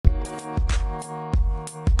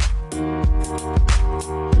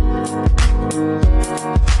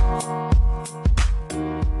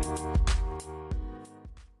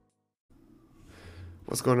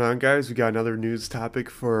What's going on, guys? We got another news topic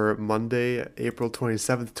for Monday, April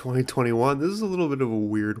 27th, 2021. This is a little bit of a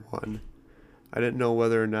weird one. I didn't know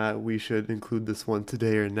whether or not we should include this one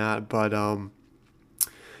today or not, but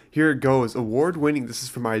here it goes. Award-winning, this is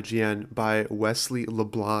from IGN, by Wesley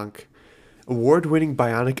LeBlanc. Award-winning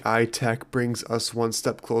bionic eye tech brings us one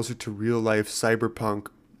step closer to real-life cyberpunk.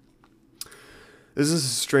 This is a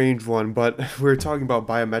strange one, but we were talking about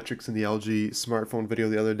biometrics in the LG smartphone video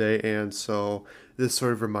the other day, and so this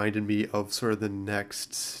sort of reminded me of sort of the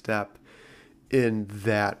next step in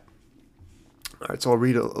that. All right, so I'll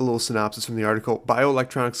read a little synopsis from the article.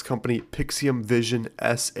 Bioelectronics company Pixium Vision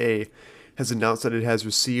SA has announced that it has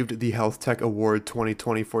received the Health Tech Award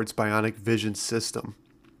 2020 for its bionic vision system.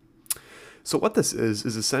 So what this is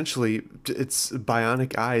essentially, it's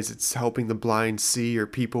bionic eyes. It's helping the blind see, or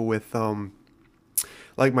people with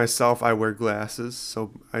like myself, I wear glasses,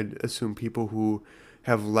 so I assume people who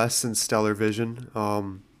have less than stellar vision,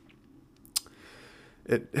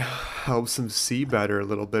 it helps them see better a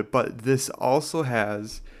little bit. But this also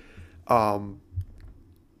has,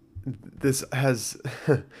 this has,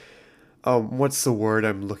 what's the word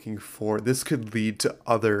I'm looking for? This could lead to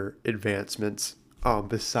other advancements,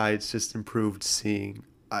 besides just improved seeing,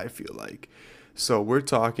 I feel like. So we're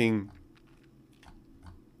talking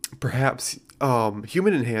perhaps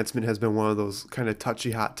human enhancement has been one of those kind of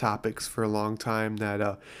touchy hot topics for a long time that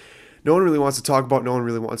no one really wants to talk about. No one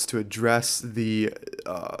really wants to address the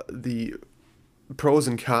pros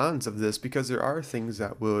and cons of this, because there are things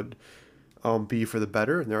that would be for the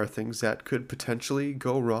better, and there are things that could potentially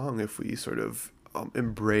go wrong if we sort of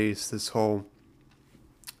embrace this whole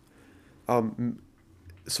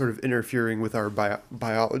sort of interfering with our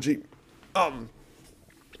biology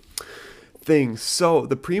thing. So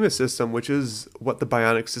the Prima system, which is what the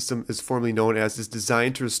bionic system is formerly known as, is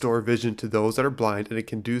designed to restore vision to those that are blind, and it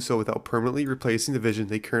can do so without permanently replacing the vision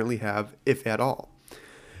they currently have, if at all.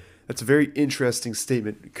 That's a very interesting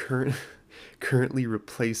statement. Currently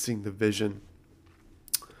replacing the vision.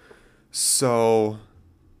 So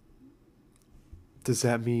does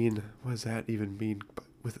that mean, what does that even mean?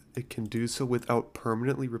 With it can do so without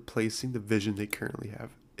permanently replacing the vision they currently have,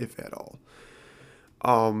 if at all.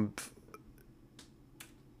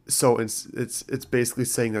 So it's basically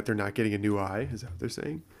saying that they're not getting a new eye. Is that what they're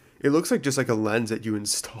saying? It looks like just like a lens that you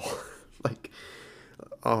install, like,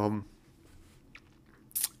 kind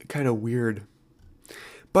of weird.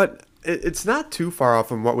 But it's not too far off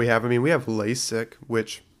from what we have. I mean, we have LASIK,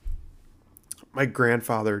 which my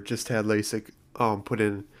grandfather just had LASIK put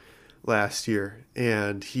in last year,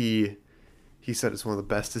 and he said it's one of the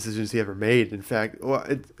best decisions he ever made. In fact, well,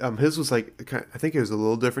 his was like, I think it was a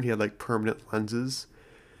little different. He had like permanent lenses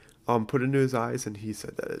put into his eyes, and he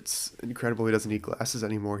said that it's incredible. He doesn't need glasses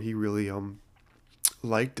anymore. He really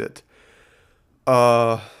liked it.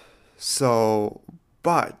 So,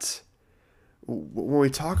 but when we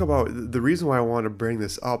talk about, the reason why I want to bring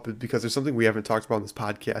this up is because there's something we haven't talked about in this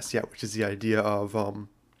podcast yet, which is the idea of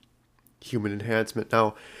human enhancement.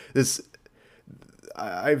 Now,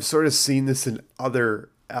 I've sort of seen this in other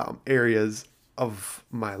areas of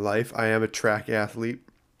my life. I am a track athlete,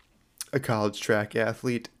 a college track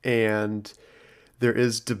athlete, and there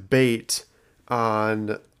is debate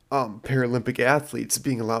on Paralympic athletes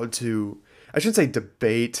being allowed to, I shouldn't say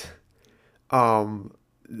debate,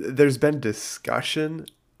 there's been discussion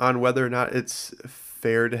on whether or not it's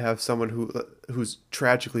fair to have someone who's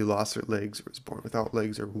tragically lost their legs, or was born without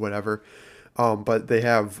legs, or whatever, but they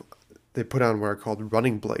put on what are called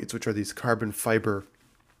running blades, which are these carbon fiber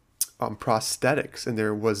prosthetics, and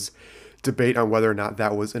there was debate on whether or not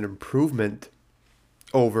that was an improvement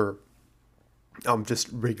over just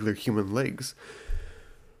regular human legs.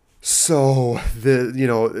 So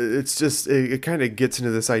it's just, it kind of gets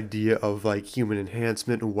into this idea of like human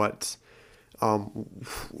enhancement and what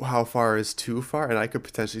how far is too far. And I could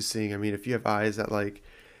potentially see, I mean, if you have eyes that like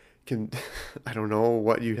can I don't know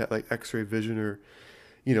what you have, like x-ray vision, or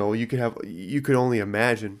you could only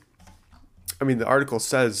imagine. I mean, the article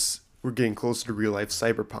says we're getting closer to real life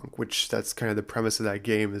cyberpunk, which that's kind of the premise of that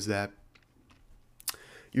game, is that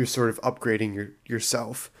you're sort of upgrading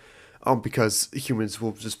yourself, because humans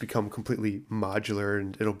will just become completely modular,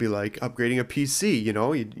 and it'll be like upgrading a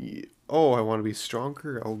PC. Oh, I want to be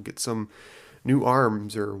stronger, I'll get some new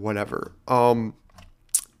arms or whatever.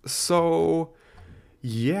 So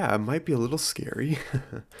yeah, it might be a little scary,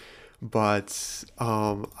 but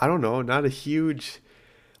I don't know, not a huge,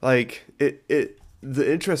 like, it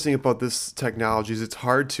the interesting about this technology is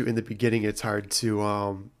in the beginning it's hard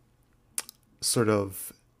to sort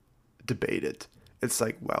of debate it. It's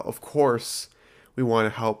like, well, of course we want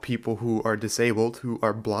to help people who are disabled, who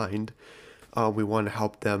are blind, We want to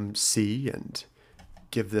help them see and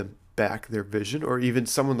give them back their vision. Or even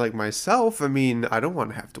someone like myself, I mean, I don't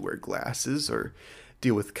want to have to wear glasses or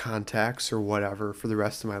deal with contacts or whatever for the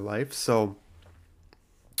rest of my life. So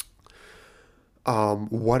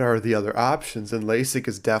what are the other options? And LASIK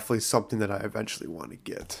is definitely something that I eventually want to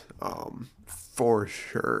get, for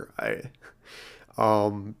sure.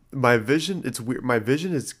 My vision, it's weird. My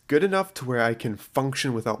vision is good enough to where I can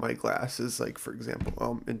function without my glasses. Like, for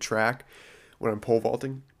example, in track, when I'm pole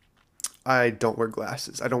vaulting, I don't wear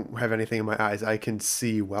glasses. I don't have anything in my eyes. I can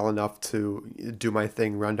see well enough to do my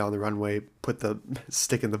thing, run down the runway, put the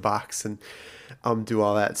stick in the box, and do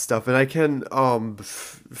all that stuff. And I can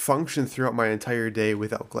function throughout my entire day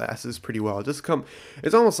without glasses pretty well.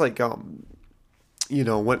 It's almost like when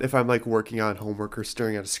if I'm like working on homework or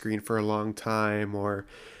staring at a screen for a long time, or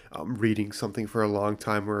reading something for a long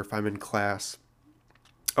time, or if I'm in class.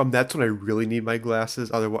 That's when I really need my glasses.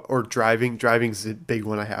 Otherwise, or driving. Driving's a big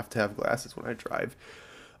one. I have to have glasses when I drive.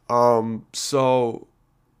 So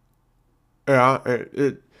yeah,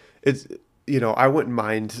 it's I wouldn't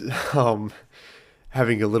mind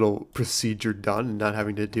having a little procedure done and not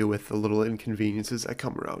having to deal with the little inconveniences that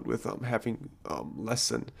come around with having less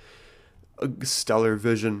than a stellar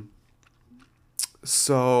vision.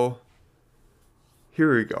 So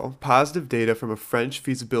here we go. Positive data from a French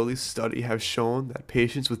feasibility study have shown that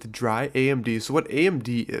patients with dry AMD. So what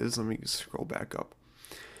AMD is? Let me scroll back up.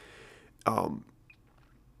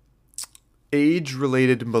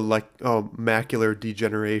 Age-related macular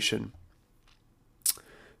degeneration.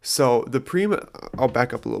 So I'll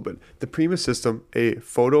back up a little bit. The Prima system, a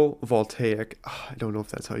photovoltaic, I don't know if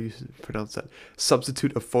that's how you pronounce that,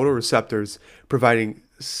 substitute of photoreceptors, providing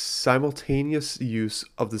simultaneous use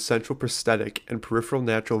of the central prosthetic and peripheral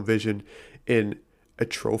natural vision in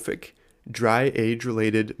atrophic, dry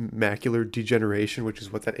age-related macular degeneration, which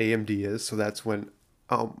is what that AMD is. So that's when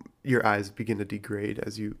your eyes begin to degrade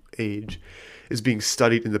as you age, is being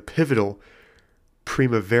studied in the pivotal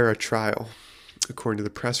Primavera trial, according to the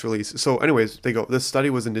press release. So anyways, this study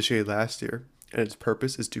was initiated last year, and its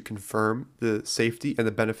purpose is to confirm the safety and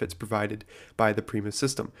the benefits provided by the Prima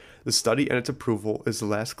system. The study and its approval is the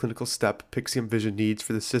last clinical step Pixium Vision needs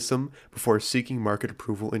for the system before seeking market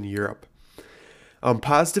approval in Europe.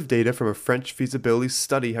 Positive data from a French feasibility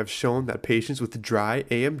study have shown that patients with dry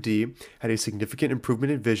AMD had a significant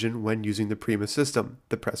improvement in vision when using the Prima system,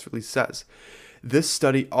 the press release says. This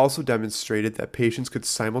study also demonstrated that patients could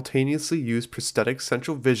simultaneously use prosthetic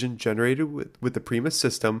central vision generated with the Prima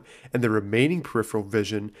system and the remaining peripheral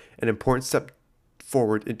vision, an important step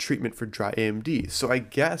forward in treatment for dry AMD. So I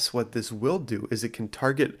guess what this will do is it can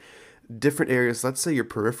target different areas. Let's say your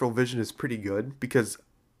peripheral vision is pretty good because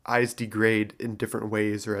eyes degrade in different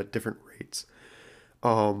ways or at different rates.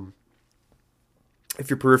 If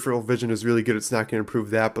your peripheral vision is really good, it's not going to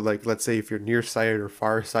improve that. But like, let's say if you're nearsighted or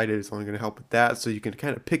farsighted, it's only going to help with that. So you can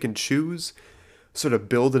kind of pick and choose, sort of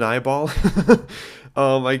build an eyeball,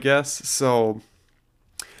 I guess. So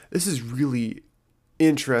this is really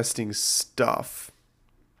interesting stuff.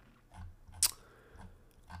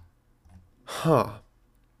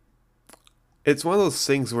 It's one of those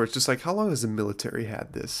things where it's just like, how long has the military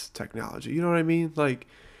had this technology? You know what I mean? Like,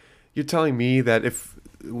 you're telling me that if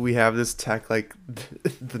we have this tech, like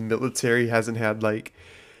the military hasn't had like,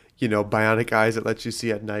 bionic eyes that let you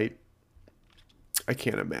see at night. I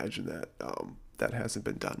can't imagine that that hasn't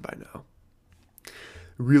been done by now.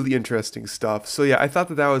 Really interesting stuff. So yeah, I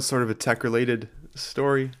thought that was sort of a tech related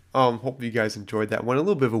story. Hope you guys enjoyed that one. A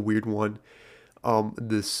little bit of a weird one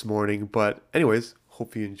this morning, but anyways,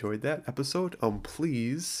 hope you enjoyed that episode.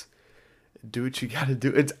 Please do what you gotta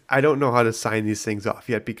do. I don't know how to sign these things off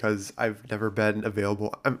yet because I've never been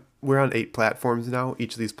available. We're on 8 platforms now.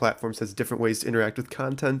 Each of these platforms has different ways to interact with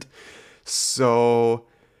content. So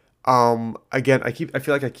again, I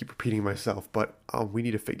feel like I keep repeating myself, but we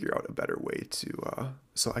need to figure out a better way to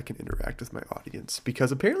so I can interact with my audience,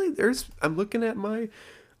 because apparently I'm looking at my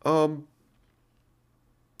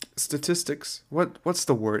statistics. What's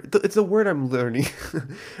the word? It's a word I'm learning.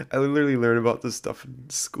 I literally learn about this stuff in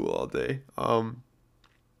school all day.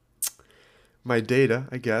 My data,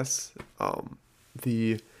 I guess.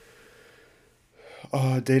 The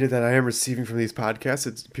data that I am receiving from these podcasts,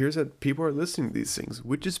 it appears that people are listening to these things,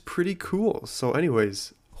 which is pretty cool. So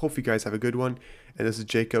anyways, hope you guys have a good one. And this is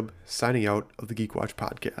Jacob signing out of the Geek Watch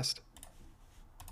podcast.